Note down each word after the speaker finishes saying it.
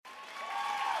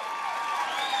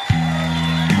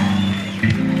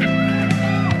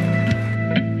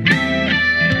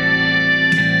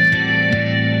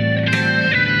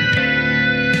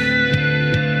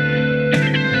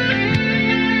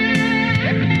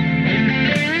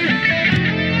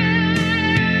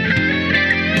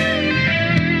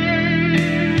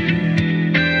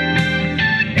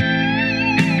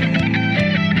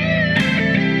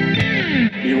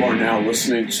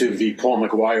listening to the Paul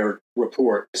McGUIRE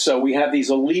report. So we have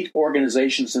these elite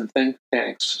organizations and think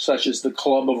tanks, such as the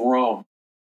Club of Rome.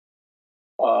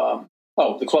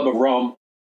 The Club of Rome,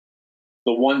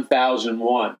 the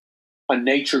 1001, a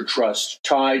nature trust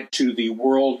tied to the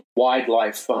World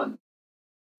Wildlife Fund,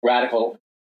 radical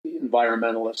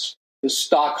environmentalists. The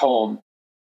Stockholm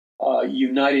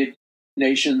United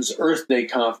Nations Earth Day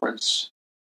Conference.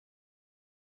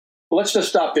 Well, let's just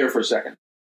stop there for a second.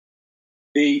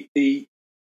 The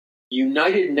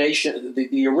United Nations,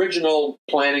 the original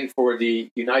planning for the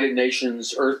United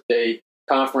Nations Earth Day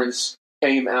Conference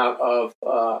came out of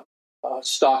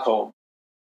Stockholm,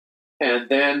 and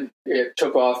then it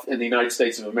took off in the United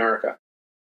States of America.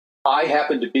 I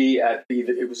happened to be at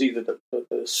it was either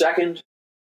the second,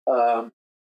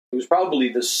 it was probably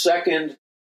the second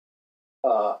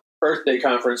Earth Day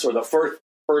Conference or the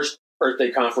first Earth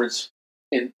Day Conference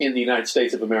in the United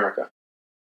States of America.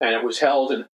 And it was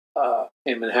held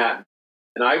in Manhattan.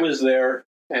 And I was there,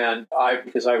 and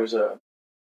because I was a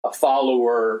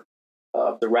follower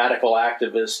of the radical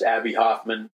activist Abby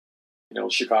Hoffman,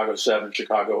 Chicago 7,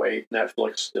 Chicago 8,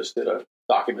 Netflix just did a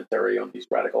documentary on these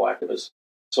radical activists.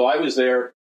 So I was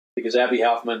there because Abby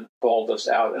Hoffman called us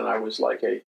out, and I was like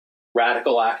a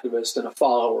radical activist and a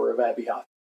follower of Abby Hoffman.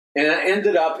 And I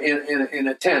ended up in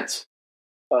a tent,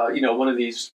 one of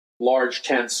these large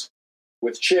tents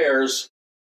with chairs,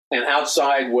 and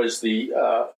outside was the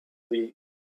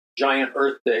giant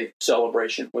Earth Day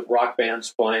celebration with rock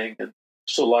bands playing and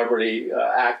celebrity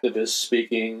activists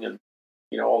speaking and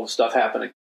all the stuff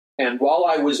happening. And while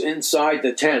I was inside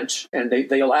the tent, and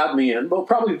they allowed me in, well,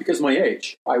 probably because of my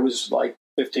age. I was like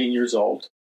 15 years old.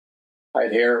 I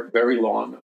had hair very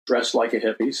long, dressed like a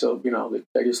hippie, so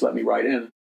they just let me right in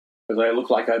because I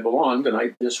looked like I belonged. And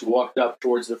I just walked up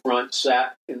towards the front,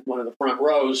 sat in one of the front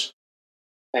rows,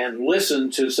 and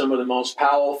listened to some of the most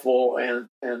powerful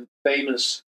and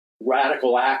famous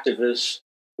radical activist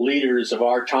leaders of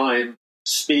our time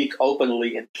speak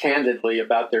openly and candidly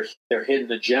about their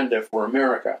hidden agenda for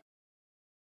America.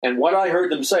 And what I heard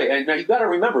them say, and now you've got to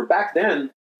remember, back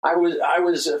then I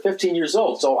was 15 years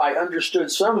old, so I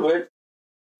understood some of it,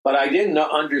 but I didn't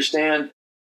understand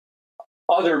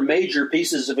other major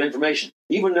pieces of information.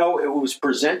 Even though it was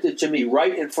presented to me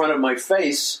right in front of my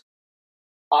face,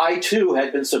 I, too,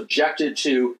 had been subjected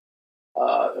to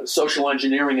social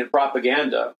engineering and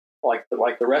propaganda like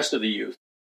the rest of the youth.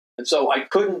 And so I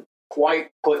couldn't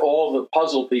quite put all the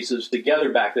puzzle pieces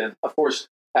together back then. Of course,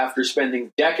 after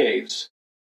spending decades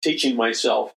teaching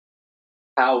myself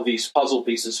how these puzzle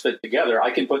pieces fit together,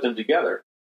 I can put them together.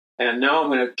 And now I'm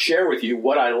going to share with you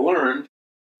what I learned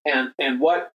and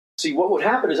what would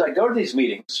happen is I'd go to these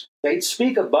meetings. They'd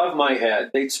speak above my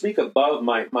head. They'd speak above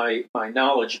my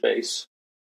knowledge base.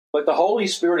 But the Holy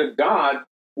Spirit of God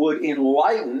would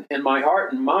enlighten in my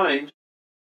heart and mind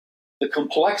the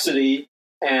complexity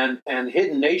and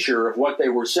hidden nature of what they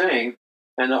were saying.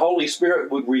 And the Holy Spirit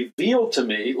would reveal to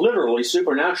me, literally,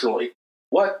 supernaturally,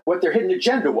 what their hidden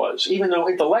agenda was, even though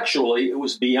intellectually it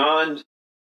was beyond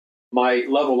my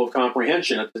level of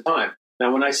comprehension at the time.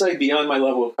 Now, when I say beyond my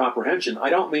level of comprehension, I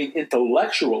don't mean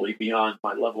intellectually beyond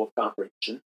my level of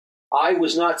comprehension. I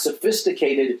was not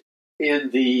sophisticated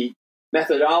in the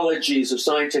methodologies of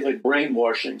scientific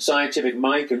brainwashing, scientific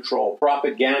mind control,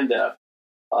 propaganda,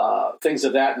 things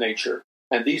of that nature.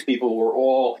 And these people were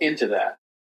all into that.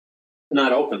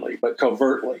 Not openly, but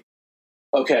covertly.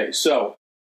 Okay, so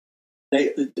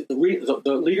the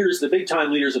leaders, the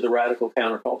big-time leaders of the radical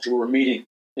counterculture were meeting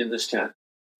in this tent.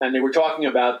 And they were talking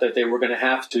about that they were going to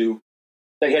have to,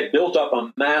 they had built up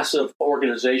a massive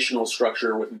organizational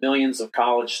structure with millions of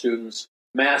college students,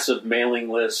 massive mailing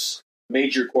lists,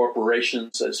 major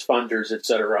corporations as funders,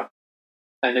 etc.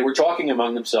 And they were talking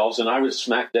among themselves, and I was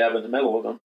smack dab in the middle of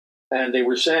them. And they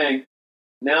were saying,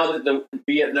 now that the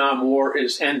Vietnam War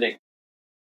is ending,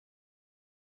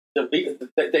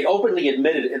 they openly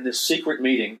admitted in this secret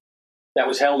meeting that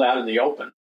was held out in the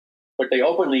open, but they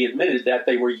openly admitted that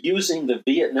they were using the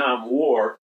Vietnam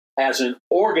War as an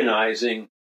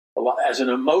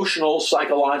emotional,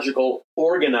 psychological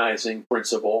organizing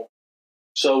principle.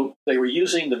 So they were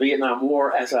using the Vietnam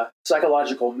War as a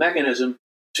psychological mechanism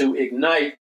to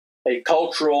ignite a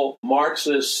cultural,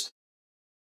 Marxist,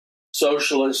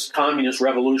 socialist, communist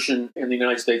revolution in the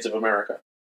United States of America.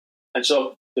 And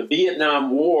so the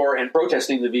Vietnam War and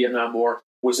protesting the Vietnam War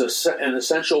was an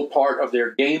essential part of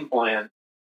their game plan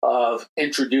of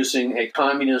introducing a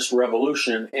communist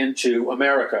revolution into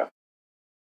America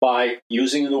by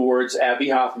using the words Abby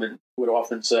Hoffman would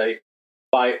often say,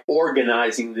 by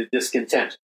organizing the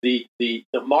discontent. The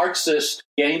Marxist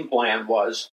game plan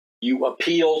was you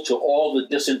appeal to all the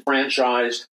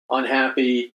disenfranchised,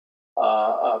 unhappy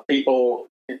people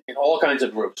in all kinds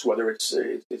of groups, whether it's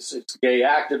gay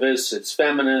activists, it's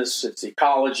feminists, it's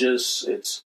ecologists,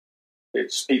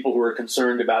 it's people who are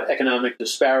concerned about economic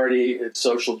disparity, it's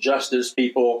social justice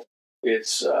people,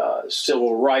 it's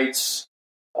civil rights,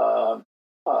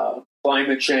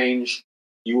 climate change.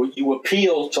 You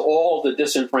appeal to all the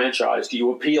disenfranchised.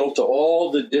 You appeal to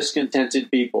all the discontented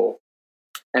people,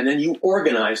 and then you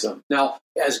organize them. Now,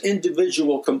 as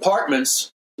individual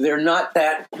compartments, they're not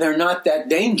that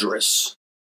dangerous.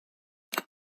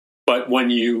 But when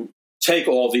you take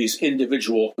all these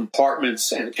individual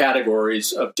compartments and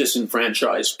categories of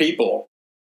disenfranchised people,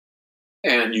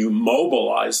 and you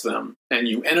mobilize them and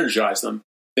you energize them,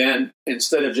 then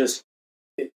instead of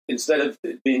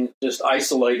being just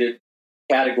isolated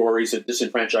categories of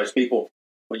disenfranchised people,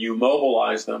 when you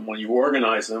mobilize them, when you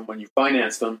organize them, when you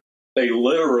finance them, they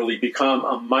literally become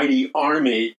a mighty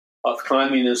army of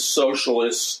communist,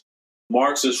 socialist,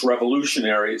 Marxist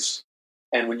revolutionaries.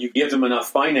 And when you give them enough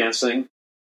financing,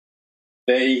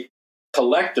 they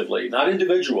collectively, not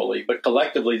individually, but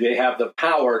collectively, they have the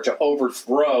power to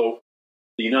overthrow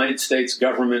the United States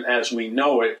government as we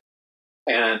know it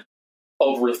and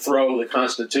overthrow the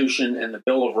Constitution and the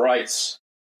Bill of Rights.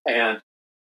 And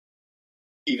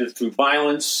either through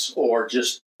violence or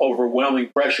just overwhelming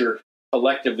pressure,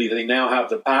 collectively, they now have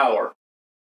the power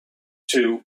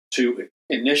to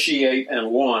initiate and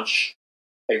launch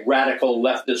a radical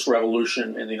leftist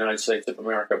revolution in the United States of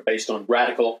America based on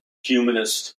radical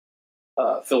humanist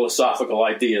philosophical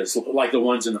ideas like the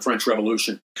ones in the French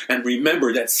Revolution. And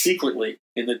remember that secretly,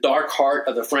 in the dark heart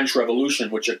of the French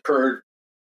Revolution, which occurred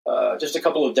just a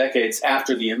couple of decades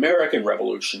after the American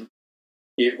Revolution,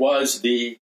 it was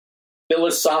the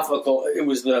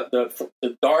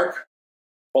dark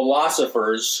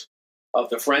philosophers of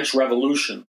the French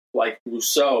Revolution, like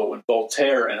Rousseau and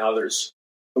Voltaire and others,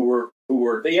 who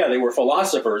were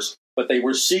philosophers, but they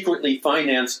were secretly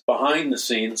financed behind the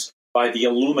scenes by the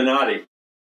Illuminati,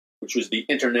 which was the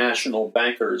international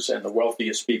bankers and the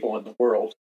wealthiest people in the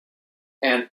world.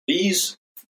 And these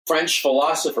French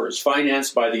philosophers,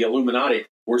 financed by the Illuminati,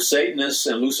 were Satanists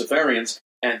and Luciferians,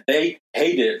 and they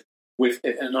hated with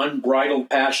an unbridled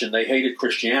passion. They hated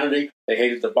Christianity, they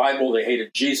hated the Bible, they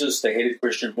hated Jesus, they hated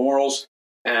Christian morals,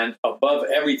 and above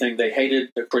everything, they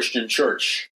hated the Christian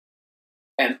church.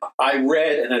 And I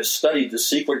read and have studied the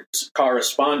secret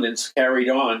correspondence carried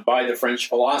on by the French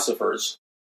philosophers,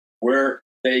 where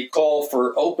they call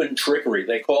for open trickery.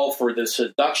 They call for the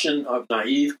seduction of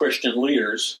naive Christian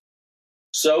leaders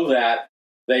so that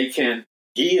they can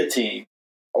guillotine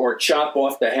or chop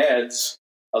off the heads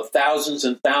of thousands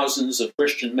and thousands of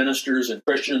Christian ministers and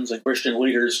Christians and Christian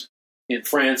leaders in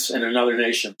France and in other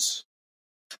nations.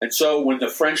 And so when the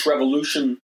French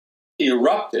Revolution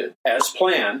erupted as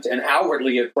planned, and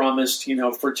outwardly it promised,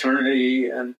 fraternity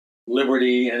and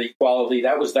liberty and equality,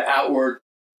 that was the outward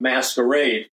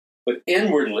masquerade. But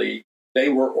inwardly, they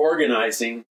were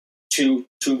organizing to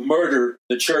murder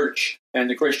the church and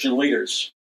the Christian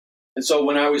leaders. And so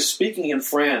when I was speaking in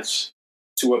France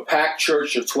to a packed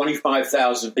church of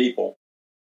 25,000 people,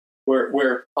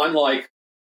 where unlike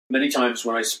many times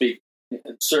when I speak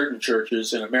in certain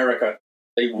churches in America,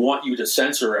 they want you to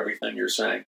censor everything you're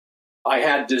saying. I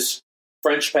had this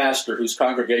French pastor whose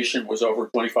congregation was over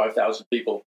 25,000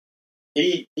 people.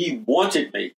 He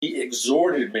wanted me. He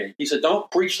exhorted me. He said,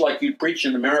 don't preach like you preach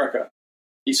in America.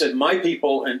 He said, my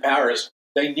people in Paris,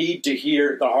 they need to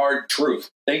hear the hard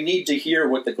truth. They need to hear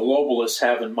what the globalists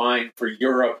have in mind for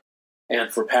Europe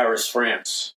and for Paris,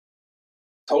 France.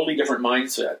 Totally different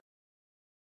mindset.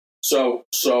 So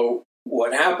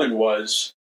what happened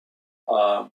was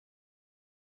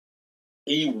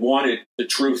he wanted the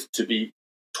truth to be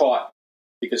taught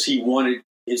because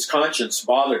his conscience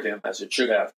bothered him, as it should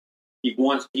have. He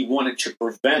wanted to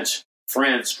prevent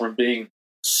France from being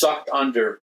sucked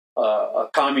under a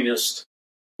communist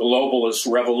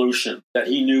globalist revolution that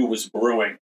he knew was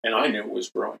brewing, and I knew it was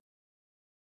brewing.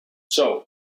 So,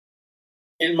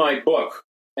 in my book,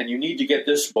 and you need to get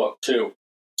this book too,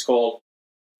 it's called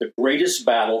The Greatest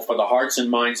Battle for the Hearts and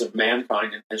Minds of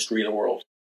Mankind in the History of the World.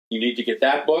 You need to get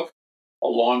that book,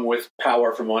 along with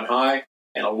Power from On High,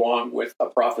 and along with A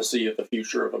Prophecy of the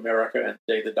Future of America and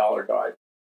the Day the Dollar Died.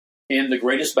 In The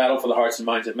Greatest Battle for the Hearts and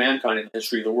Minds of Mankind in the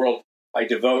History of the World, I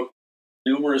devote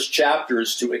numerous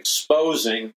chapters to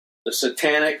exposing the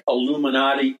satanic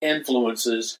Illuminati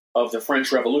influences of the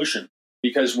French Revolution.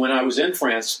 Because when I was in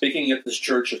France speaking at this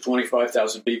church of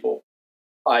 25,000 people,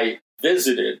 I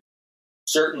visited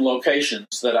certain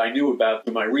locations that I knew about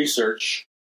through my research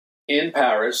in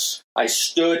Paris. I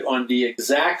stood on the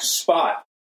exact spot,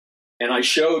 and I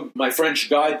showed my French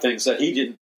guide things that he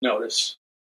didn't notice.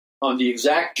 On the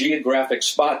exact geographic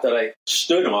spot that I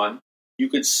stood on, you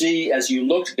could see, as you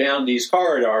looked down these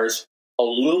corridors,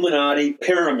 Illuminati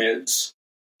pyramids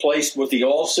placed with the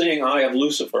all-seeing eye of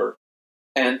Lucifer.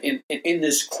 And in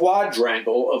this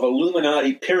quadrangle of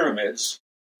Illuminati pyramids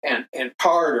and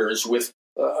corridors with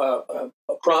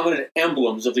prominent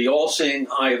emblems of the all-seeing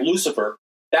eye of Lucifer,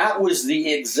 that was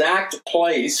the exact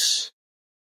place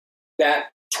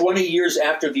that 20 years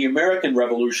after the American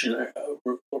Revolution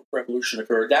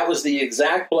occurred, that was the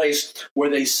exact place where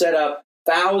they set up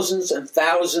thousands and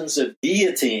thousands of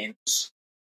guillotines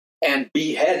and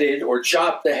beheaded or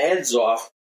chopped the heads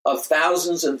off of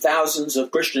thousands and thousands of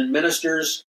Christian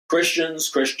ministers, Christians,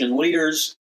 Christian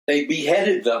leaders. They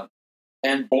beheaded them,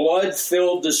 and blood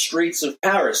filled the streets of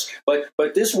Paris. But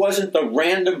this wasn't the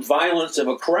random violence of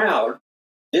a crowd.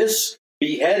 This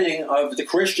beheading of the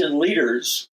Christian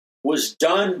leaders was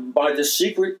done by the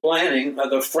secret planning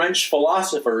of the French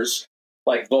philosophers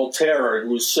like Voltaire and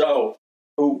Rousseau,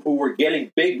 who were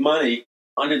getting big money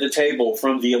under the table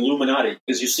from the Illuminati.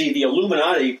 Because you see, the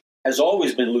Illuminati has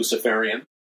always been Luciferian,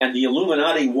 and the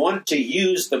Illuminati want to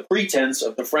use the pretense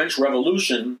of the French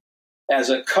Revolution as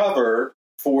a cover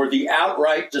for the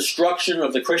outright destruction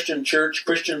of the Christian church,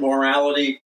 Christian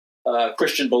morality,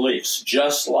 Christian beliefs,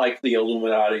 just like the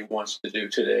Illuminati wants to do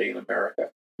today in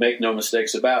America. Make no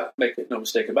mistake about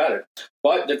it.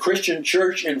 But the Christian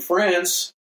church in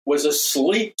France was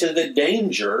asleep to the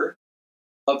danger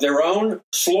of their own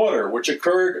slaughter, which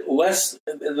occurred less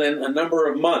than a number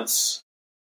of months.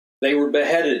 They were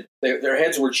beheaded. Their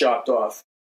heads were chopped off.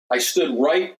 I stood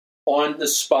right on the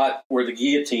spot where the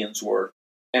guillotines were.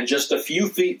 And just a few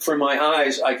feet from my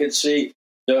eyes, I could see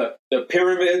the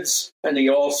pyramids and the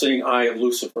all-seeing eye of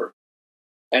Lucifer.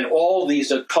 And all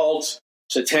these occult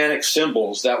satanic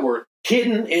symbols that were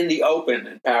hidden in the open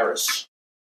in Paris.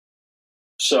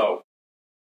 So,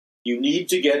 you need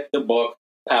to get the book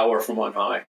Power from on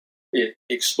High. It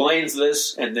explains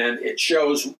this, and then it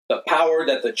shows the power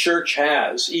that the church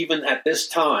has. Even at this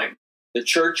time, the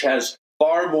church has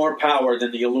far more power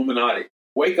than the Illuminati.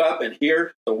 Wake up and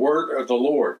hear the word of the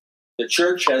Lord. The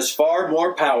church has far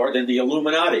more power than the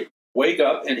Illuminati. Wake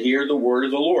up and hear the word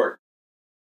of the Lord.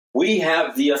 We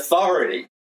have the authority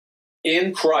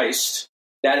in Christ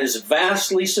that is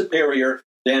vastly superior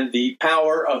than the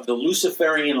power of the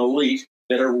Luciferian elite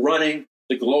that are running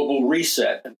the global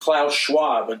reset, and Klaus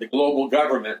Schwab and the global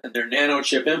government and their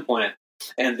nanochip implant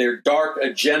and their dark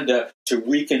agenda to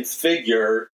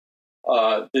reconfigure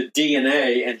the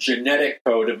DNA and genetic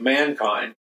code of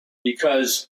mankind,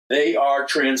 because they are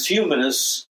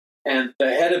transhumanists, and the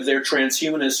head of their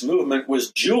transhumanist movement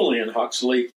was Julian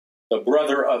Huxley, the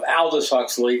brother of Aldous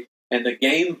Huxley, and the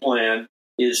game plan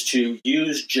is to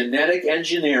use genetic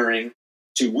engineering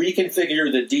to reconfigure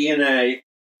the DNA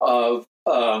of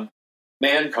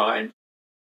mankind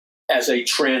as a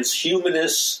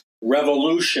transhumanist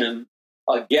revolution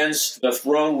against the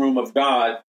throne room of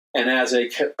God, and as a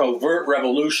covert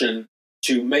revolution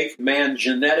to make man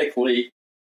genetically,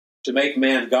 to make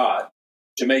man God,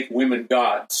 to make women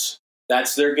gods.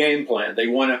 That's their game plan. They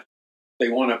want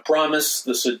to promise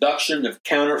the seduction of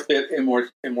counterfeit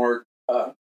immortality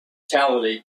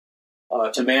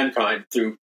to mankind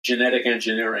through genetic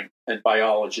engineering and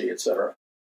biology, etc.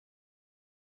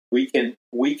 We can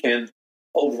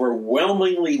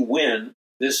overwhelmingly win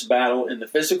this battle in the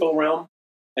physical realm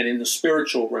and in the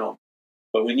spiritual realm,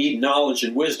 but we need knowledge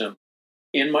and wisdom.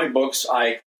 In my books,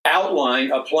 I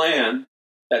outline a plan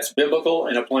that's biblical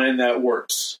and a plan that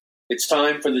works. It's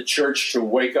time for the church to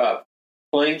wake up.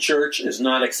 Playing church is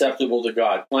not acceptable to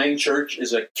God. Playing church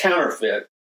is a counterfeit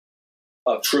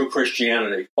of true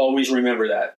Christianity. Always remember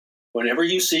that. Whenever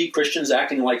you see Christians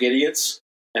acting like idiots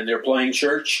and they're playing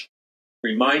church,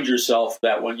 remind yourself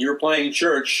that when you're playing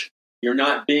church, you're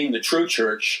not being the true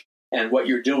church, and what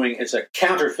you're doing is a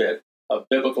counterfeit of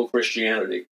biblical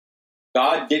Christianity.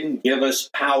 God didn't give us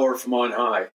power from on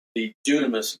high, the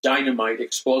dunamis, dynamite,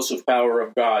 explosive power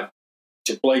of God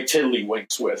to play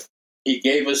tiddlywinks with. He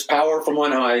gave us power from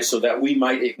on high so that we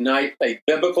might ignite a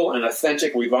biblical and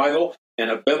authentic revival and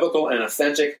a biblical and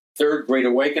authentic third Great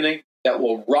Awakening that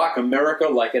will rock America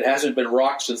like it hasn't been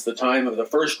rocked since the time of the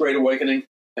first Great Awakening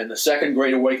and the second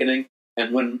Great Awakening.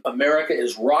 And when America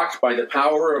is rocked by the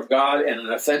power of God and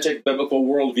an authentic biblical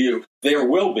worldview, there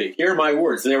will be, hear my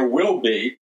words, there will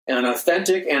be an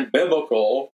authentic and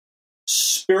biblical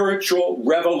spiritual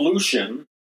revolution,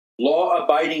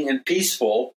 law-abiding and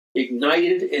peaceful,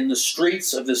 ignited in the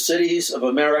streets of the cities of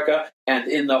America and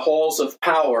in the halls of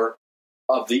power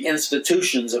of the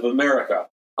institutions of America.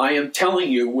 I am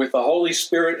telling you, with the Holy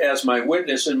Spirit as my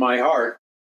witness in my heart,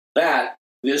 that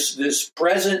this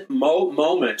present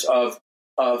moment of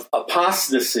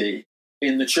apostasy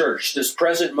in the church, this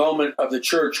present moment of the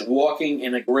church walking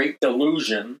in a great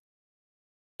delusion,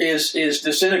 is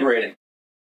disintegrating.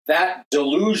 That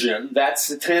delusion, that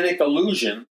satanic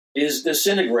illusion, is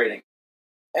disintegrating.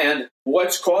 And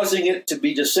what's causing it to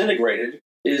be disintegrated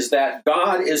is that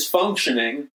God is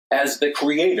functioning as the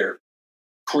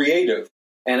creative.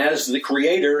 And as the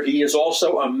creator, he is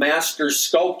also a master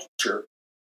sculptor.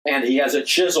 And he has a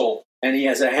chisel, and he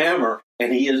has a hammer,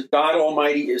 and God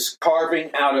Almighty is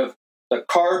carving out of the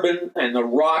carbon and the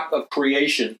rock of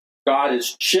creation. God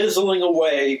is chiseling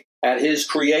away at his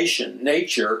creation,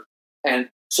 nature, and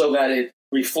so that it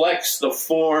reflects the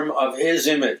form of his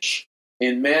image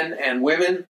in men and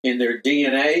women, in their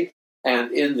DNA,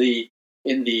 and in the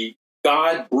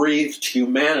God-breathed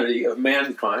humanity of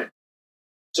mankind.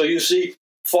 So you see,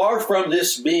 far from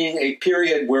this being a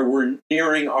period where we're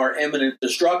nearing our imminent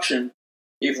destruction,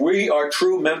 if we are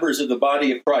true members of the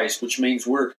body of Christ, which means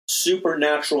we're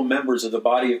supernatural members of the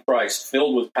body of Christ,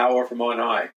 filled with power from on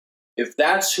high, if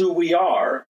that's who we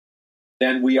are,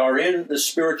 then we are in the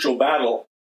spiritual battle,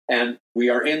 and we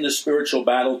are in the spiritual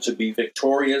battle to be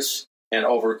victorious and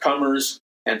overcomers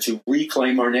and to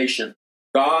reclaim our nation.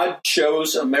 God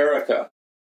chose America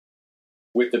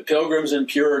with the Pilgrims and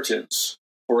Puritans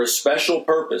for a special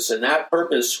purpose, and that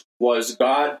purpose was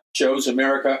God chose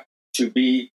America to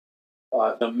be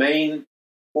the main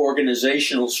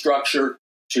organizational structure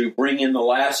to bring in the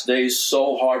last days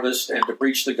soul harvest and to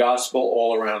preach the gospel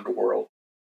all around the world.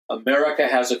 America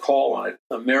has a call on it.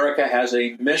 America has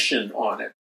a mission on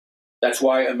it. That's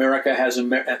why America has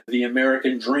the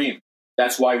American dream.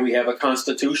 That's why we have a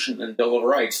Constitution and Bill of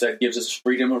Rights that gives us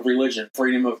freedom of religion,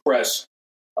 freedom of press,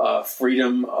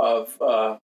 freedom of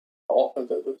the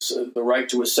right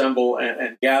to assemble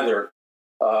and gather.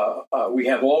 We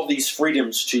have all these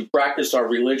freedoms to practice our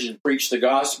religion, preach the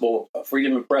gospel,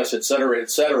 freedom of press,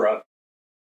 etc.,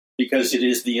 because it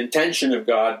is the intention of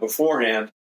God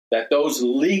beforehand that those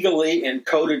legally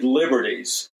encoded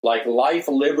liberties, like life,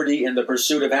 liberty, and the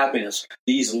pursuit of happiness,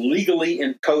 these legally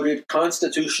encoded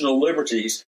constitutional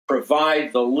liberties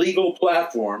provide the legal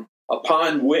platform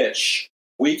upon which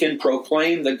we can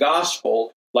proclaim the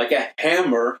gospel like a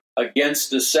hammer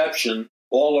against deception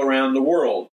all around the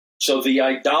world. So the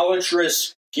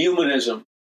idolatrous humanism,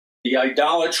 the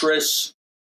idolatrous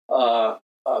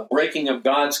breaking of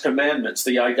God's commandments,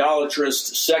 the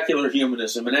idolatrous secular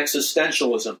humanism and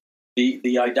existentialism,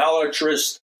 the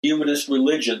idolatrous humanist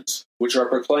religions, which are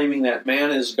proclaiming that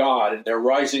man is God, and they're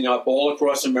rising up all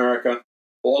across America,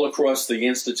 all across the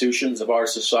institutions of our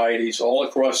societies, all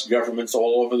across governments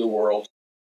all over the world.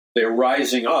 They're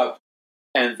rising up,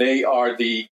 and they are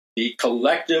the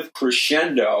collective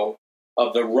crescendo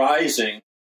of the rising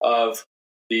of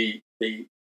the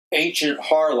ancient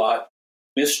harlot,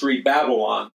 Mystery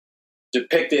Babylon,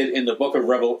 depicted in the book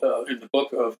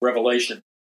of Revelation.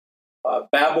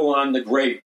 Babylon the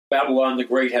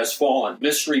Great has fallen.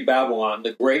 Mystery Babylon,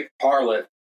 the great harlot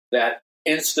that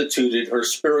instituted her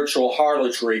spiritual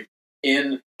harlotry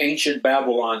in ancient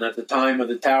Babylon at the time of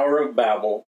the Tower of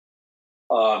Babel,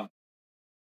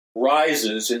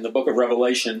 rises in the book of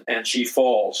Revelation, and she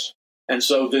falls. And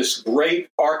so this great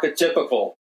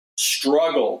archetypical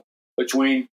struggle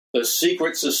between the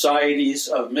secret societies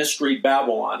of Mystery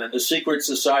Babylon and the secret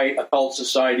occult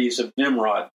societies of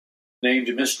Nimrod,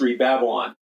 named Mystery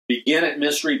Babylon, begin at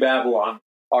Mystery Babylon,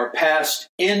 are passed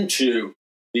into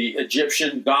the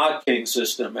Egyptian god king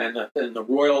system and the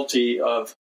royalty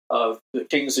of the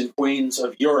kings and queens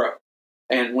of Europe.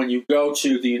 And when you go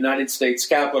to the United States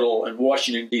Capitol in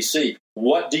Washington, D.C.,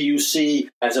 what do you see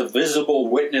as a visible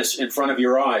witness in front of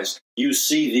your eyes? You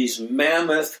see these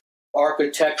mammoth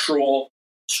architectural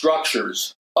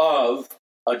structures of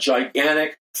a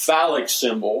gigantic phallic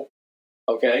symbol,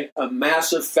 a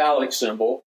massive phallic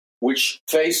symbol, which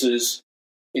faces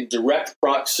in direct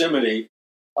proximity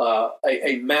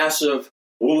a massive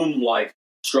womb-like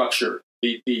structure,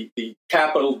 the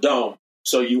Capitol Dome.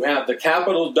 So you have the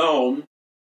Capitol Dome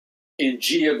in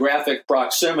geographic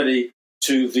proximity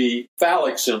to the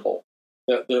phallic symbol.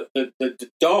 The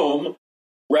dome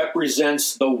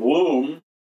represents the womb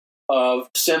of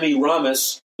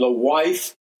Semiramis, the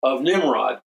wife of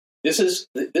Nimrod. These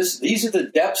are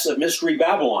the depths of Mystery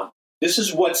Babylon. This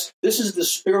is the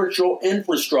spiritual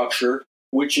infrastructure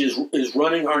which is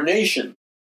running our nation.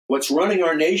 What's running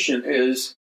our nation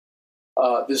is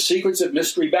the secrets of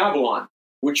Mystery Babylon,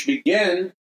 which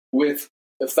begin with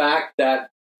the fact that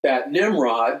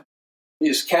Nimrod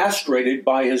is castrated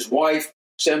by his wife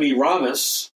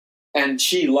Semiramis, and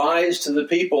she lies to the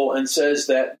people and says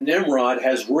that Nimrod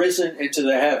has risen into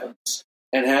the heavens.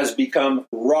 and has become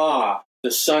Ra,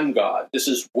 the sun god. This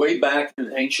is way back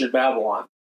in ancient Babylon.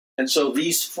 And so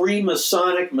these free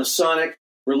Masonic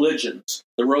religions,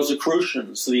 the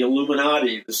Rosicrucians, the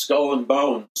Illuminati, the Skull and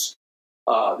Bones,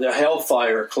 the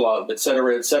Hellfire Club, et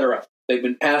cetera, they've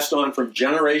been passed on from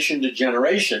generation to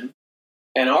generation.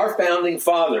 And our founding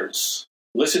fathers,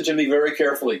 listen to me very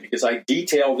carefully because I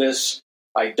detail this,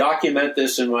 I document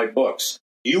this in my books.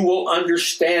 You will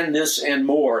understand this and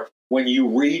more when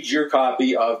you read your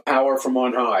copy of Power from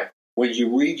On High, when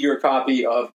you read your copy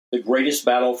of The Greatest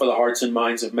Battle for the Hearts and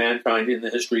Minds of Mankind in the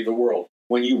History of the World,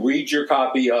 when you read your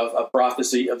copy of A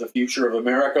Prophecy of the Future of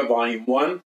America, Volume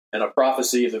 1, and A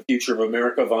Prophecy of the Future of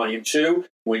America, Volume 2,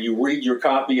 when you read your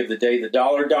copy of The Day the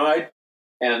Dollar Died,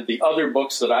 and the other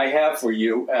books that I have for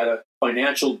you at a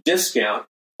financial discount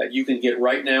that you can get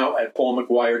right now at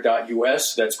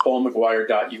paulmcguire.us. That's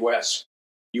paulmcguire.us.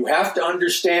 You have to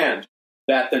understand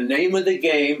that the name of the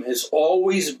game has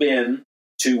always been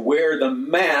to wear the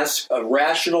mask of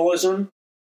rationalism,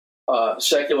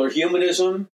 secular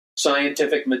humanism,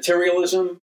 scientific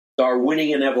materialism,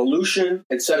 Darwinian evolution,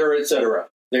 etc., etc.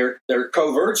 Their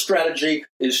covert strategy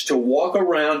is to walk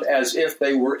around as if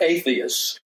they were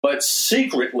atheists, but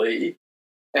secretly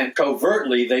and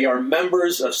covertly they are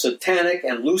members of satanic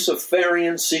and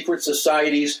Luciferian secret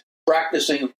societies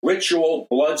practicing ritual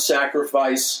blood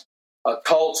sacrifice,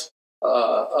 occult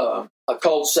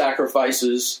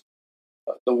sacrifices,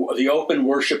 the open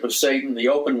worship of Satan, the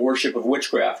open worship of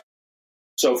witchcraft.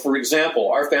 So, for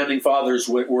example, our founding fathers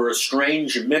were a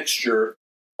strange mixture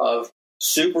of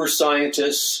super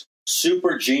scientists,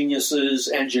 super geniuses,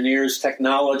 engineers,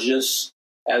 technologists,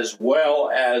 as well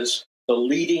as the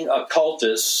leading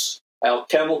occultists,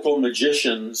 alchemical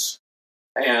magicians,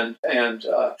 and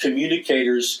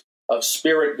communicators of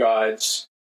spirit guides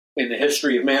in the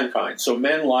history of mankind. So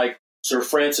men like Sir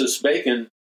Francis Bacon,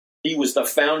 he was the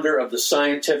founder of the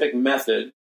scientific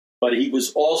method, but he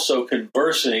was also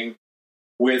conversing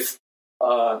with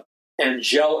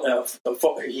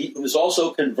he was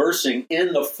also conversing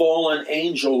in the fallen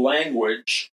angel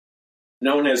language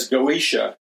known as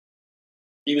Goetia.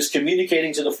 He was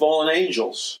communicating to the fallen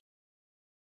angels,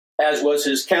 as was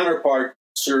his counterpart,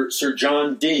 Sir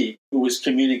John Dee, who was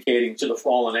communicating to the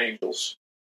fallen angels.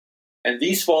 And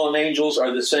these fallen angels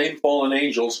are the same fallen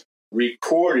angels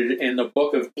recorded in the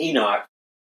book of Enoch,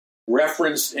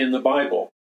 referenced in the Bible.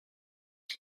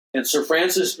 And Sir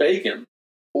Francis Bacon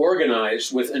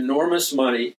organized with enormous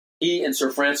money. He and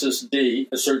Sir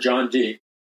John Dee,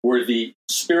 were the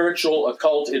spiritual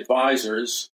occult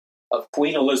advisors of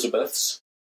Queen Elizabeth's,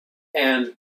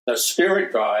 and the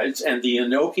spirit guides and the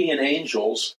Enochian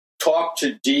angels talked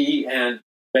to Dee and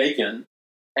Bacon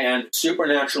and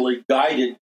supernaturally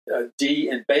guided Dee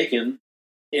and Bacon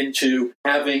into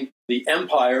having the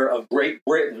empire of Great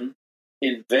Britain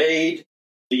invade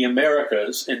the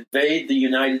Americas, invade the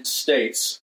United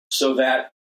States, so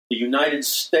that the United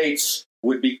States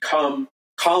would become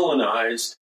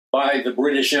colonized by the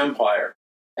British Empire.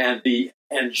 And the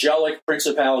angelic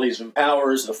principalities and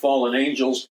powers, the fallen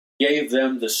angels, gave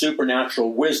them the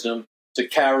supernatural wisdom to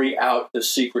carry out the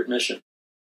secret mission.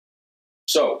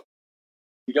 So,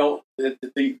 the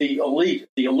elite,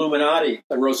 the Illuminati,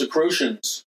 the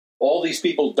Rosicrucians, all these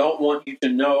people don't want you to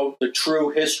know the true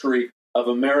history of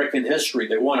American history.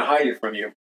 They want to hide it from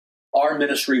you. Our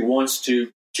ministry wants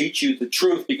to teach you the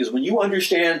truth, because when you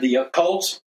understand the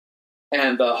occult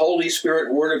and the Holy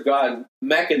Spirit Word of God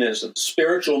mechanisms,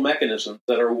 spiritual mechanisms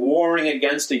that are warring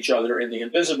against each other in the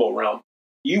invisible realm,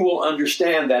 you will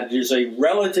understand that it is a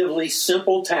relatively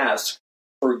simple task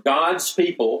for God's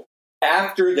people,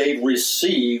 after they've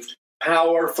received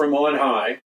power from on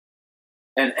high,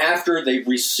 and after they've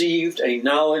received a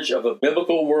knowledge of a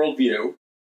biblical worldview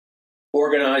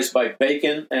organized by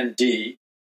Bacon and Dee.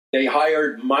 They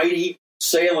hired mighty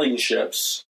sailing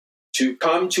ships to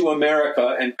come to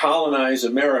America and colonize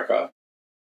America,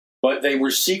 but they were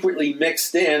secretly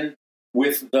mixed in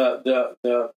with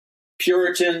the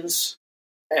Puritans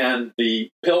and the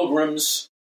Pilgrims,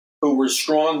 who were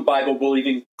strong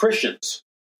Bible-believing Christians.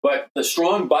 But the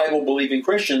strong Bible-believing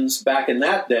Christians back in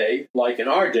that day, like in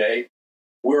our day,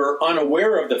 were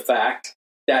unaware of the fact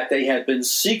that they had been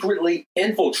secretly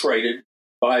infiltrated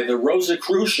by the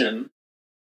Rosicrucian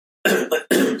and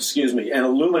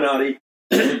Illuminati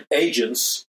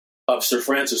agents of Sir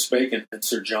Francis Bacon and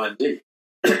Sir John Dee.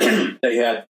 They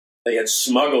had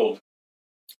smuggled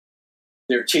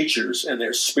their teachers and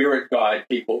their spirit guide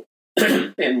people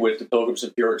in with the Pilgrims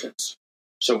and Puritans.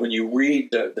 So when you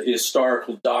read the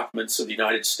historical documents of the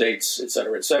United States, et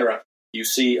cetera, you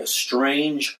see a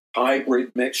strange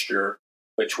hybrid mixture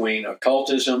between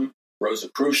occultism,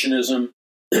 Rosicrucianism,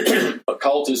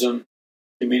 occultism,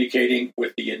 communicating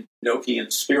with the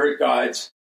Enochian spirit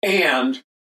guides, and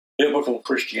biblical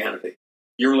Christianity.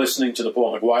 You're listening to the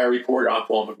Paul McGUIRE Report. I'm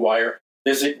Paul McGUIRE.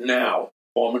 Visit now,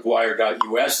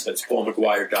 paulmcguire.us. That's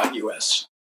paulmcguire.us.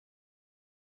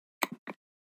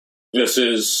 This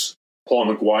is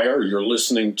Paul McGUIRE. You're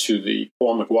listening to the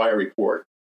Paul McGUIRE Report.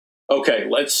 Okay,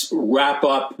 let's wrap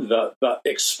up the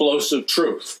explosive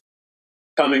truth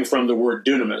coming from the word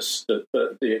dunamis,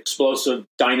 the explosive,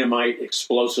 dynamite,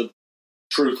 explosive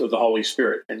truth of the Holy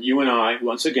Spirit. And you and I,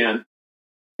 once again,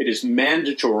 it is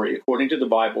mandatory, according to the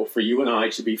Bible, for you and I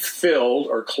to be filled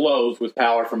or clothed with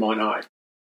power from on high.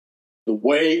 The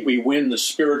way we win the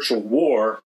spiritual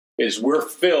war is we're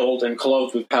filled and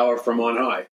clothed with power from on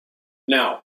high.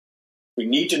 Now, we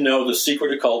need to know the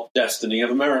secret occult destiny of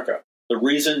America. The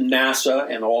reason NASA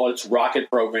and all its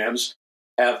rocket programs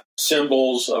have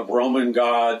symbols of Roman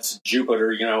gods,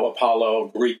 Jupiter, Apollo,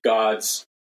 Greek gods,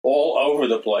 all over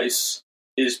the place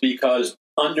is because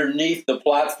underneath the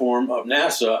platform of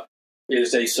NASA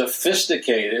is a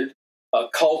sophisticated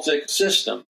occultic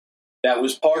system that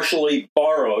was partially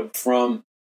borrowed from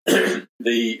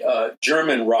the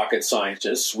German rocket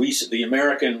scientists. The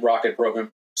American rocket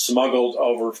program smuggled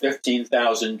over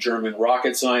 15,000 German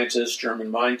rocket scientists,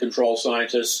 German mind control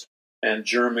scientists, and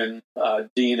German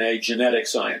DNA genetic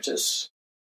scientists.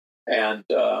 And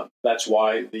that's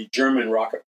why the German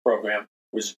rocket program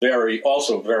was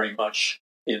also very much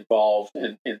involved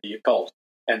in the occult.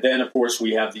 And then, of course,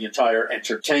 we have the entire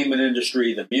entertainment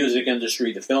industry, the music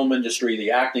industry, the film industry, the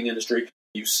acting industry.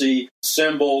 You see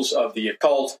symbols of the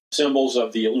occult, symbols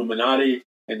of the Illuminati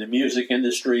in the music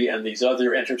industry and these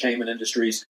other entertainment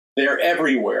industries. They're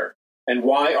everywhere. And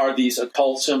why are these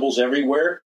occult symbols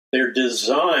everywhere? They're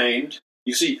designed.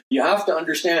 You see, you have to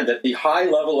understand that the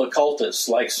high-level occultists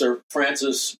like Sir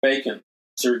Francis Bacon,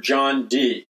 Sir John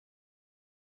Dee,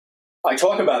 I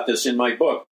talk about this in my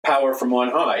book, Power from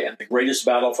on High, and the Greatest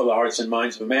Battle for the Hearts and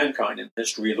Minds of Mankind in the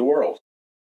History of the World.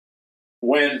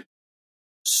 When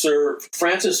Sir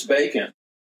Francis Bacon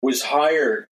was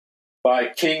hired by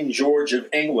King George of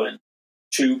England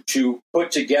to put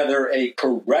together a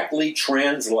correctly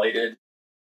translated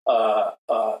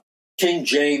when King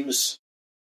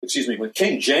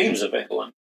James of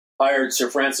England hired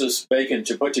Sir Francis Bacon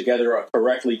to put together a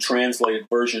correctly translated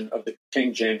version of the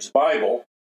King James Bible,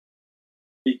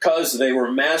 because they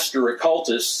were master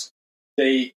occultists,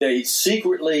 they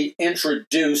secretly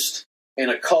introduced an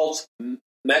occult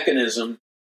mechanism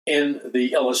in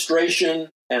the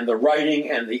illustration and the writing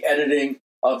and the editing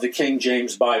of the King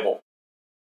James Bible.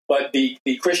 But the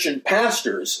Christian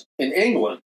pastors in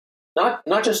England, not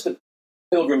just the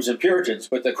Pilgrims and Puritans,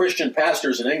 but the Christian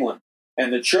pastors in England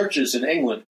and the churches in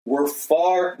England were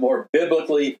far more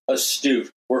biblically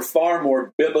astute, were far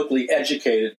more biblically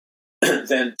educated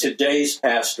than today's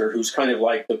pastor, who's kind of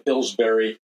like the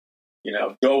Pillsbury,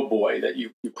 doughboy that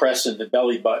you press in the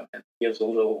belly button and gives a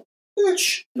little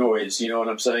noise, you know what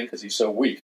I'm saying? Because he's so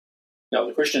weak. Now,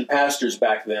 the Christian pastors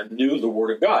back then knew the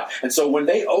Word of God. And so when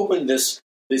they opened this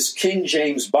King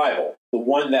James Bible, the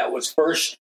one that was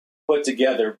first put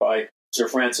together by Sir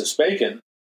Francis Bacon,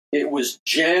 it was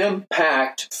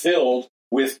jam-packed, filled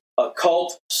with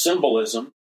occult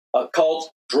symbolism,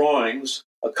 occult drawings,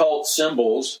 occult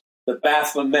symbols, the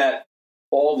Baphomet,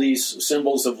 all these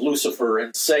symbols of Lucifer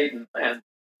and Satan and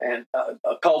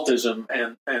occultism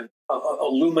and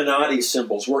Illuminati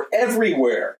symbols were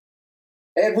everywhere.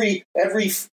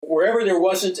 Wherever there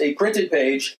wasn't a printed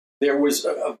page, there was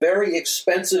a very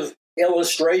expensive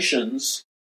illustrations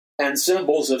and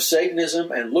symbols of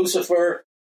Satanism and Lucifer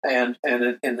and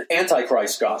an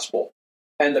Antichrist gospel.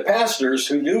 And the pastors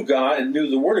who knew God and knew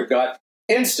the Word of God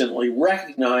instantly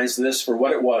recognized this for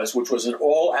what it was, which was an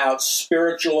all-out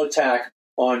spiritual attack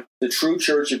on the true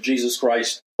Church of Jesus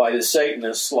Christ by the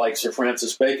Satanists like Sir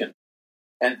Francis Bacon.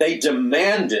 And they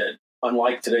demanded,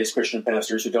 unlike today's Christian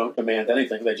pastors who don't demand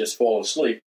anything, they just fall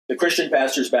asleep, the Christian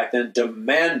pastors back then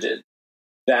demanded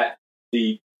that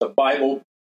the Bible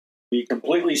be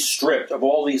completely stripped of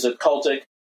all these occultic,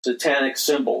 satanic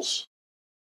symbols,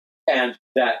 and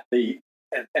that they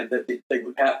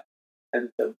would have, and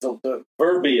the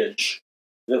verbiage,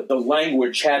 the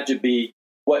language had to be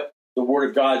what the Word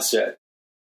of God said.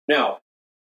 Now,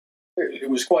 it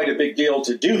was quite a big deal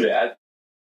to do that,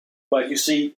 but you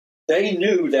see, they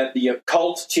knew that the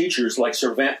occult teachers like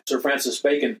Sir Francis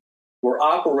Bacon were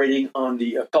operating on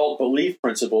the occult belief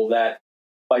principle that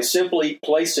by simply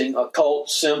placing occult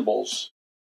symbols,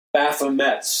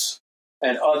 Baphomets,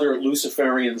 and other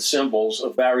Luciferian symbols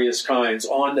of various kinds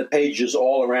on the pages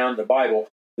all around the Bible,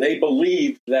 they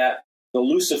believed that the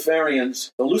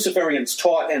Luciferians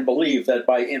taught and believed that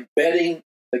by embedding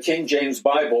the King James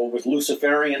Bible with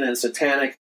Luciferian and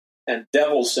satanic and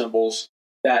devil symbols,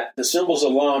 that the symbols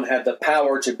alone had the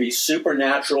power to be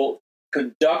supernatural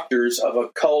conductors of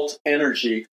occult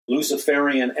energy,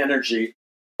 Luciferian energy,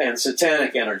 and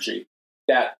satanic energy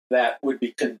that would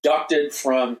be conducted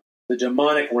from the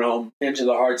demonic realm into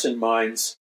the hearts and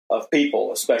minds of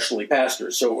people, especially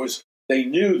pastors. So they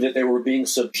knew that they were being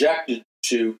subjected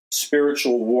to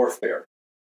spiritual warfare.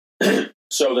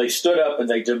 So they stood up and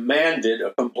they demanded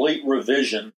a complete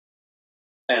revision,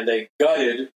 and they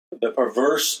gutted the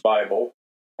perverse Bible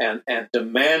and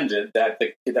demanded that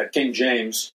King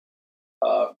James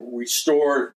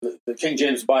restore the King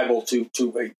James Bible to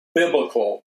a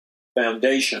biblical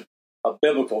foundation,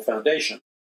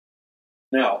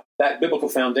 Now, that biblical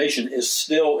foundation is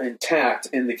still intact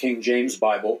in the King James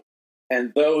Bible,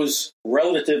 and those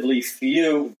relatively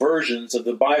few versions of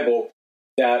the Bible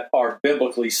that are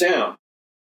biblically sound.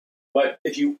 But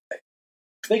if you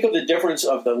think of the difference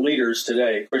of the leaders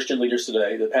today, Christian leaders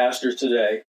today, the pastors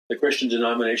today, the Christian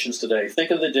denominations today,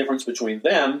 think of the difference between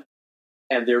them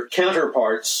and their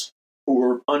counterparts who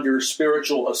were under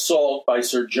spiritual assault by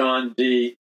Sir John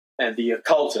Dee and the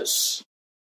occultists.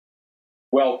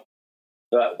 Well,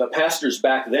 the pastors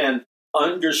back then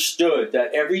understood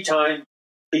that every time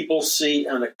people see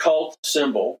an occult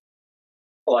symbol,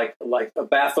 like a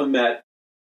Baphomet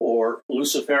or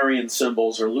Luciferian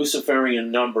symbols or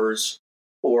Luciferian numbers,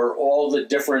 or all the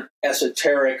different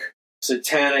esoteric,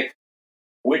 satanic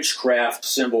witchcraft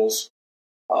symbols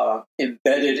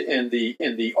embedded in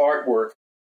the artwork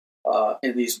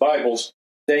in these Bibles,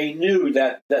 they knew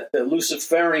that the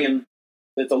Luciferians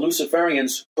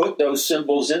put those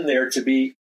symbols in there to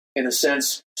be, in a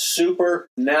sense,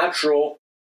 supernatural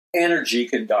energy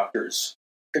conductors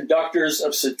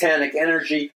of satanic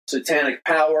energy, satanic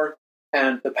power,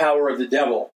 and the power of the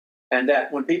devil. And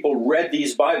that when people read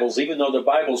these Bibles, even though the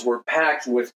Bibles were packed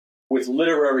with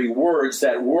literary words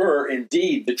that were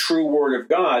indeed the true word of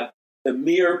God, the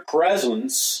mere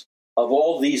presence of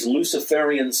all these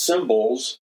Luciferian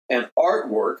symbols and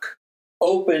artwork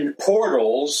opened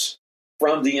portals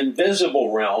from the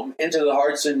invisible realm into the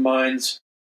hearts and minds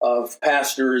of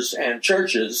pastors and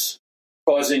churches,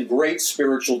 causing great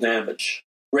spiritual damage.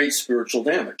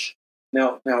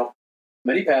 Now,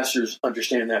 many pastors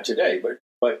understand that today,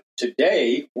 but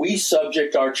today we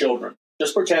subject our children.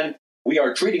 Just pretend we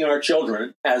are treating our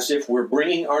children as if we're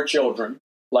bringing our children,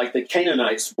 like the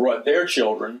Canaanites brought their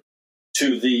children,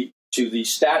 to the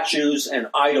statues and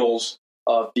idols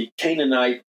of the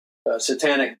Canaanite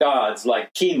satanic gods,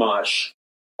 like Chemosh,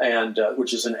 and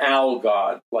which is an owl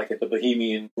god, like at the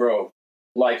Bohemian Grove,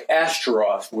 like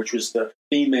Ashtaroth, which was the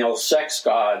female sex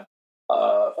god,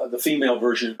 the female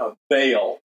version of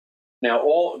Baal. Now,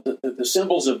 all the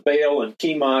symbols of Baal and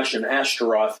Chemosh and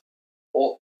Ashtaroth,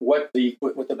 what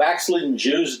the backslidden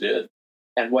Jews did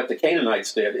and what the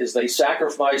Canaanites did is they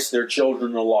sacrificed their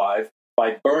children alive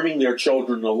by burning their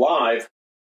children alive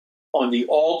on the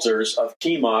altars of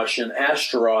Chemosh and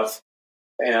Ashtaroth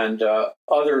and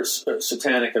other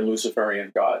satanic and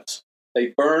Luciferian gods.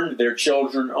 They burned their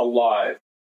children alive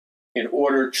in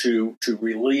order to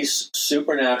release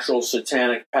supernatural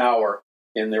satanic power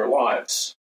in their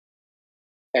lives.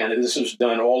 And this was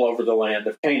done all over the land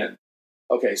of Canaan.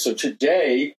 Okay, so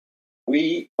today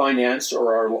we finance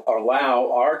or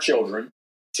allow our children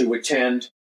to attend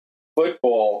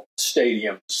football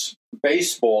stadiums,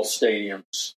 baseball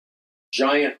stadiums,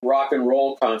 giant rock and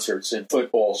roll concerts in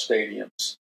football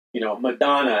stadiums,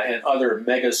 Madonna and other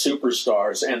mega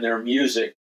superstars and their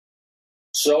music.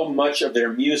 So much of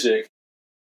their music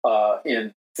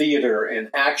in theater and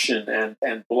action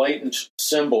and blatant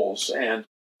symbols and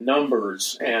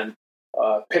numbers and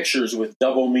pictures with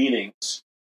double meanings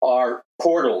are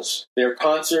portals. Their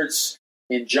concerts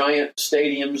in giant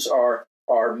stadiums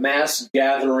are mass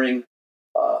gathering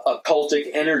occultic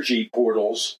energy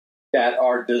portals that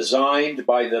are designed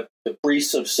by the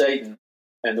priests of Satan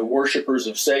and the worshipers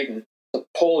of Satan to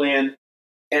pull in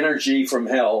energy from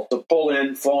hell, to pull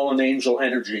in fallen angel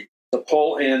energy, to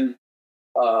pull in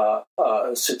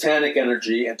satanic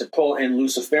energy, and to pull in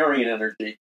Luciferian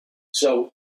energy. So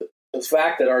the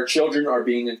fact that our children are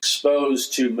being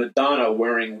exposed to Madonna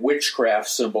wearing witchcraft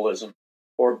symbolism,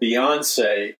 or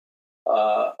Beyonce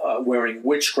wearing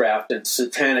witchcraft and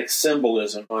satanic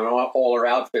symbolism on all her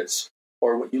outfits,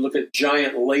 or when you look at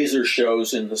giant laser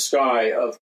shows in the sky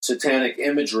of satanic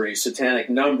imagery, satanic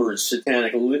numbers,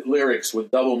 satanic lyrics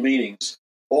with double meanings,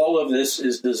 all of this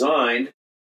is designed,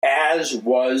 as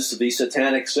was the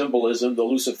satanic symbolism, the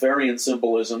Luciferian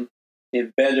symbolism,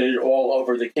 embedded all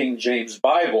over the King James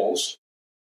Bibles.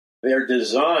 They're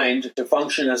designed to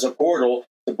function as a portal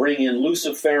to bring in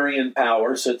Luciferian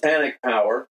power, satanic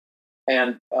power,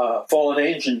 and fallen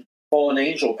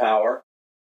angel power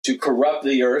to corrupt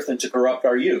the earth and to corrupt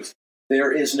our youth.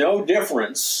 There is no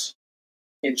difference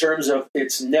in terms of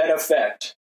its net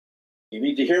effect. You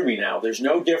need to hear me now. There's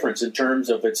no difference in terms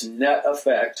of its net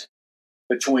effect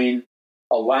between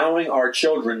allowing our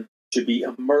children to be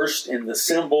immersed in the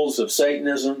symbols of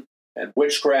Satanism and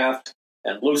witchcraft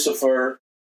and Lucifer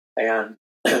and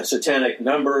satanic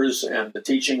numbers and the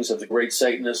teachings of the great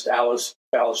Satanist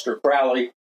Aleister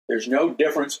Crowley. There's no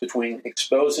difference between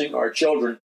exposing our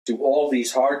children to all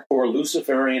these hardcore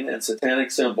Luciferian and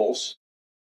satanic symbols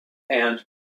and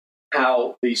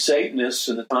how the Satanists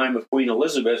in the time of Queen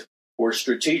Elizabeth were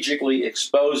strategically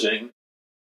exposing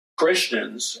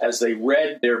Christians as they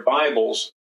read their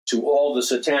Bibles to all the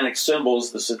satanic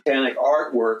symbols, the satanic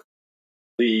artwork,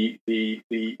 the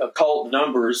occult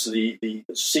numbers, the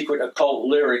secret occult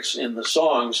lyrics in the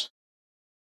songs.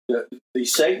 The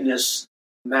Satanists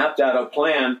mapped out a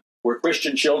plan where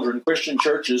Christian children, Christian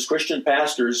churches, Christian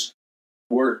pastors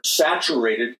were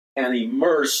saturated and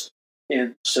immersed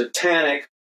in satanic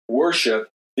worship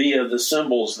via the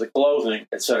symbols, the clothing,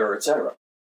 etc., etc.,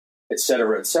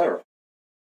 etc., etc.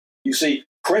 You see,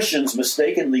 Christians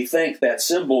mistakenly think that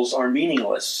symbols are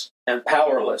meaningless and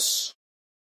powerless.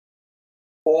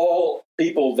 All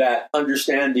people that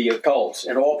understand the occult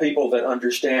and all people that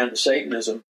understand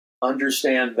Satanism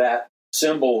understand that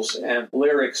symbols and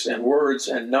lyrics and words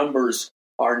and numbers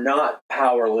are not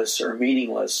powerless or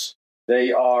meaningless.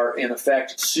 They are, in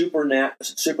effect,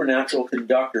 supernatural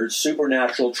conductors,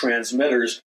 supernatural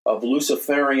transmitters of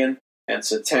Luciferian and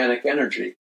satanic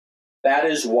energy. That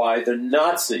is why the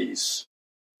Nazis,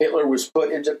 Hitler was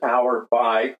put into power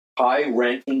by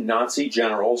high-ranking Nazi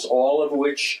generals, all of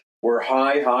which were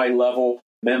high-level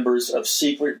members of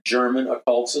secret German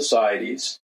occult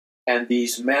societies. And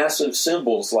these massive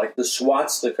symbols like the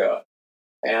swastika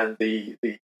and the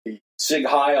Sieg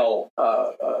Heil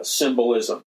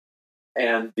symbolism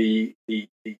and the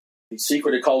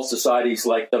secret occult societies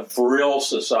like the Vril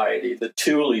Society, the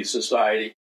Thule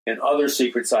Society, and other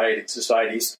secret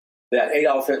societies that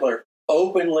Adolf Hitler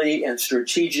openly and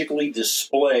strategically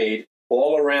displayed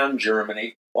all around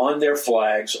Germany, on their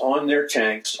flags, on their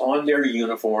tanks, on their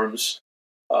uniforms,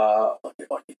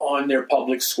 on their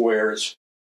public squares.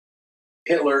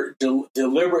 Hitler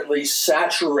deliberately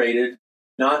saturated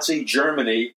Nazi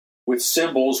Germany with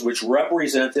symbols which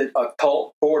represented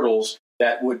occult portals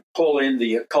that would pull in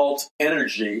the occult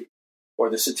energy or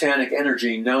the satanic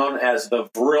energy known as the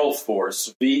Vril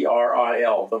Force,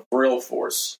 V-R-I-L, the Vril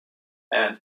Force.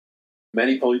 And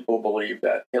many people believe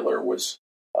that Hitler was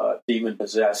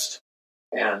demon-possessed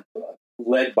and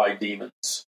led by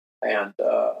demons. And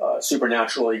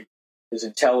supernaturally, his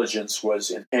intelligence was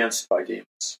enhanced by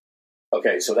demons.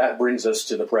 Okay, so that brings us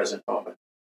to the present moment.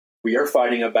 We are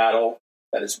fighting a battle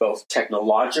that is both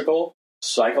technological,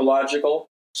 psychological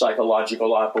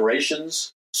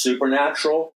operations,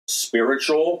 supernatural,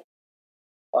 spiritual,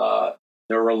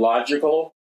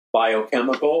 neurological,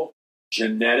 biochemical,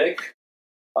 genetic,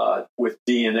 with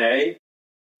DNA,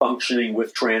 functioning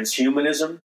with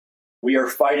transhumanism. We are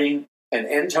fighting an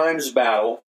end times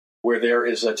battle where there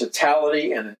is a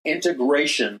totality and an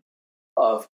integration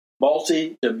of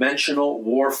multi-dimensional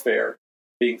warfare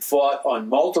being fought on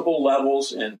multiple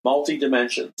levels and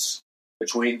multi-dimensions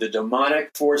between the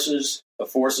demonic forces, the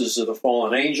forces of the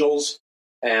fallen angels,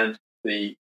 and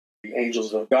the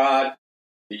angels of God,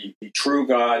 the true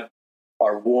God,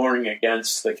 are warring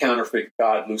against the counterfeit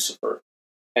God, Lucifer.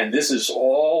 And this is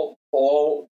all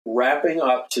wrapping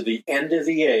up to the end of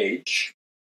the age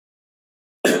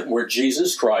where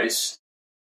Jesus Christ,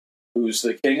 who's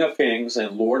the King of Kings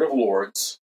and Lord of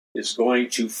Lords, is going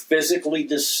to physically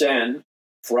descend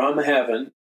from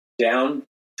heaven down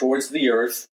towards the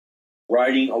earth,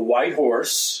 riding a white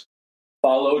horse,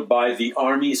 followed by the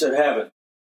armies of heaven.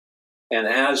 And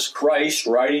as Christ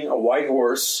riding a white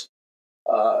horse,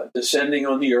 descending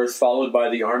on the earth, followed by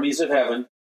the armies of heaven,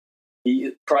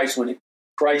 when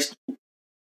Christ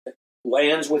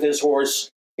lands with his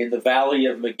horse in the valley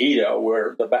of Megiddo,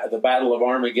 where the battle of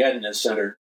Armageddon is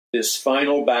centered, this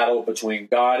final battle between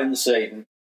God and Satan,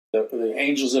 the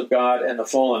angels of God and the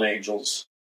fallen angels,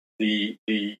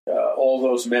 all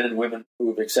those men and women who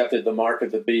have accepted the mark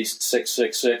of the beast,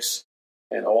 666,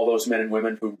 and all those men and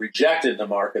women who rejected the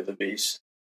mark of the beast.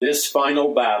 This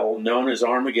final battle, known as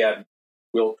Armageddon,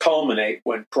 will culminate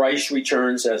when Christ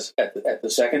returns at the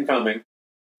second coming,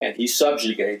 and he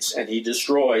subjugates and he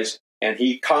destroys and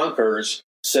he conquers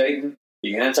Satan,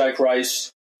 the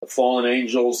Antichrist, the fallen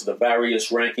angels, the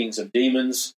various rankings of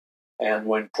demons. And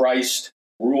when Christ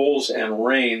rules and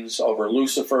reigns over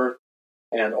Lucifer,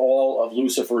 and all of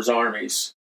Lucifer's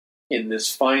armies in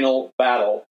this final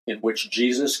battle in which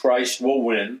Jesus Christ will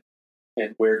win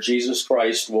and where Jesus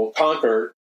Christ will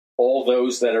conquer all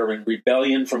those that are in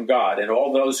rebellion from God and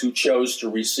all those who chose to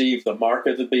receive the mark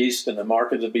of the beast and the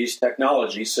mark of the beast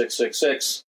technology,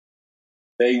 666.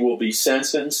 They will be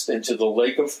sentenced into the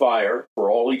lake of fire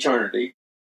for all eternity.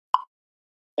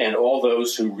 And all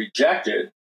those who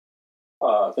rejected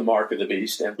the mark of the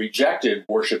beast and rejected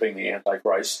worshiping the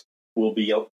Antichrist will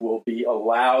be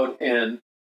allowed, and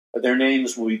their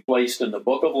names will be placed in the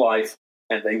book of life,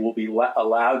 and they will be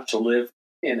allowed to live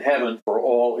in heaven for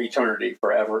all eternity,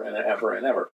 forever and ever and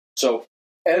ever. So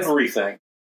everything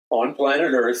on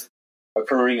planet Earth,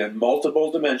 occurring in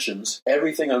multiple dimensions,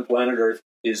 everything on planet Earth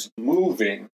is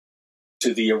moving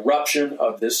to the eruption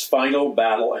of this final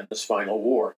battle and this final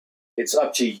war. It's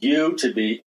up to you to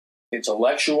be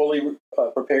intellectually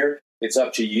prepared. It's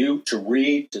up to you to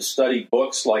read, to study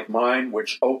books like mine,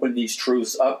 which open these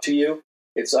truths up to you.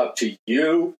 It's up to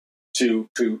you to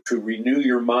renew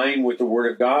your mind with the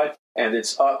Word of God. And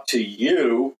it's up to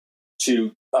you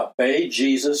to obey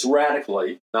Jesus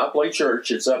radically, not play church.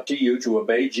 It's up to you to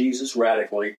obey Jesus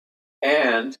radically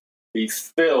and be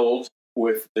filled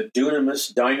with the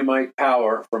dunamis dynamite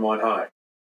power from on high.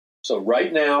 So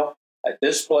right now, at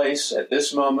this place, at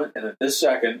this moment, and at this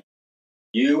second,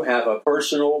 you have a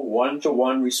personal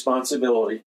one-to-one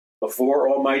responsibility before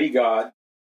Almighty God.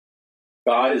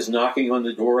 God is knocking on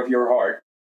the door of your heart,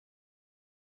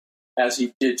 as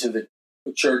he did to the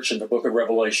church in the book of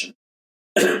Revelation.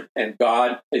 And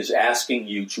God is asking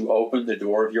you to open the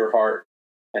door of your heart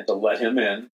and to let him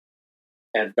in.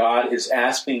 And God is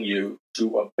asking you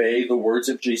to obey the words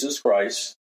of Jesus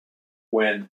Christ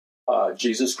when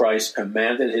Jesus Christ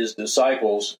commanded his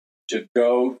disciples to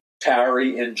go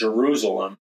tarry in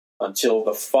Jerusalem until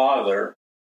the Father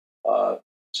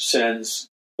sends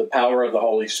the power of the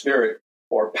Holy Spirit,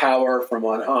 or power from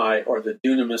on high, or the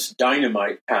dunamis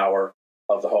dynamite power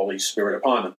of the Holy Spirit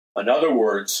upon them. In other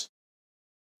words,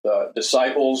 the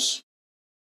disciples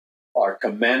are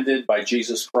commanded by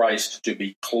Jesus Christ to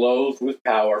be clothed with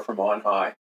power from on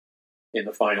high in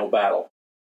the final battle.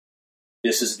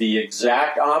 This is the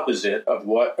exact opposite of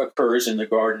what occurs in the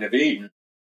Garden of Eden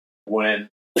when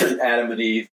Adam and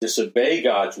Eve disobey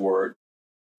God's word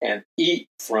and eat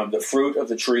from the fruit of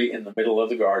the tree in the middle of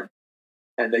the garden.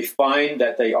 And they find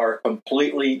that they are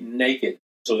completely naked.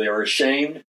 So they are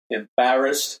ashamed,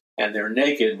 embarrassed, and they're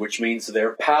naked, which means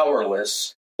they're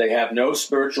powerless. They have no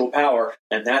spiritual power,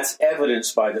 and that's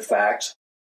evidenced by the fact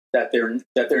that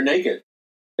they're naked,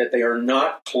 that they are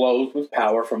not clothed with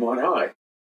power from on high.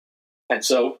 And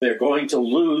so they're going to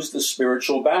lose the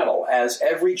spiritual battle, as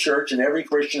every church and every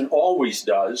Christian always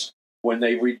does when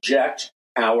they reject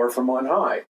power from on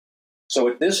high. So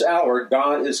at this hour,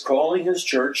 God is calling his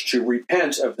church to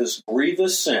repent of this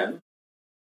grievous sin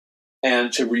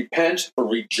and to repent for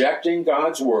rejecting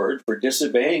God's word, for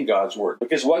disobeying God's word.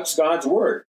 Because what's God's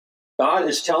word? God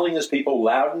is telling his people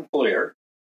loud and clear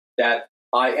that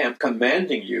I am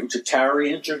commanding you to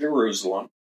tarry into Jerusalem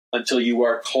until you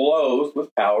are clothed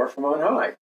with power from on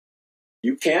high.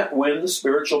 You can't win the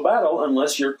spiritual battle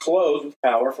unless you're clothed with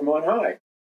power from on high.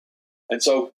 And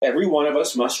so every one of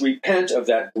us must repent of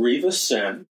that grievous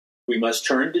sin. We must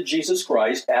turn to Jesus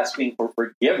Christ, asking for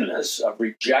forgiveness of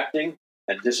rejecting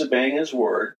and disobeying his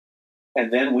word.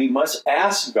 And then we must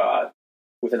ask God,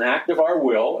 with an act of our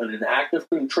will and an act of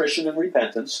contrition and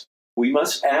repentance, we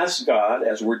must ask God,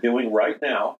 as we're doing right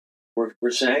now,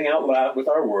 we're saying out loud with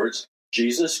our words,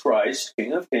 Jesus Christ,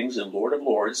 King of Kings and Lord of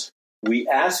Lords, we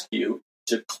ask you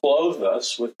to clothe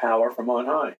us with power from on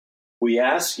high. We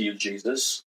ask you,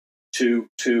 Jesus, to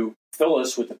fill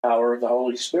us with the power of the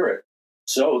Holy Spirit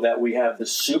so that we have the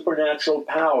supernatural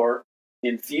power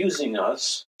infusing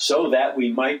us so that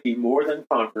we might be more than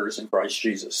conquerors in Christ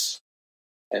Jesus.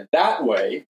 And that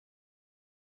way,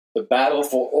 the battle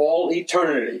for all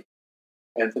eternity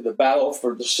and for the battle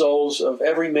for the souls of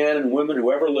every man and woman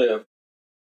who ever lived,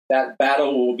 that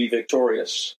battle will be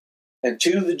victorious. And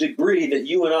to the degree that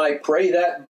you and I pray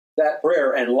that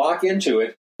prayer and lock into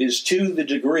it is to the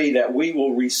degree that we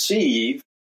will receive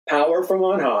power from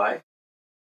on high,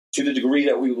 to the degree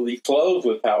that we will be clothed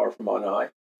with power from on high,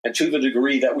 and to the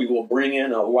degree that we will bring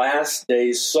in a last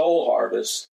day's soul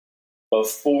harvest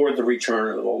before the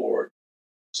return of the Lord.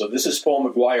 So this is Paul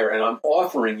McGUIRE, and I'm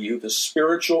offering you the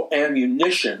spiritual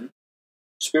ammunition,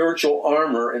 spiritual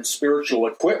armor, and spiritual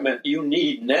equipment you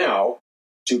need now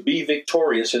to be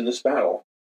victorious in this battle.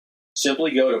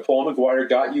 Simply go to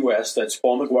paulmcguire.us, that's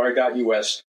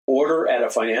paulmcguire.us, order at a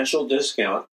financial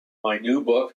discount my new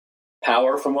book,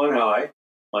 Power from on High,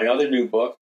 my other new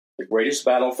book, The Greatest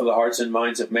Battle for the Hearts and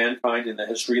Minds of Mankind in the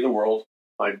History of the World,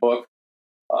 my book,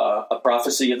 A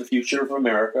Prophecy of the Future of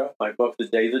America, my book, The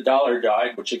Day the Dollar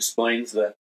Died, which explains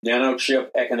the nanochip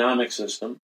economic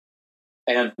system,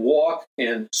 and walk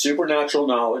in supernatural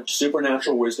knowledge,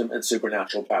 supernatural wisdom, and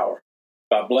supernatural power.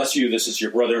 God bless you. This is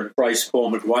your brother in Christ,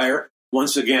 Paul McGUIRE.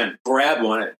 Once again, grab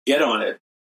on it,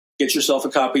 get yourself a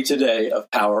copy today of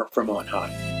Power from On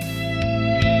High.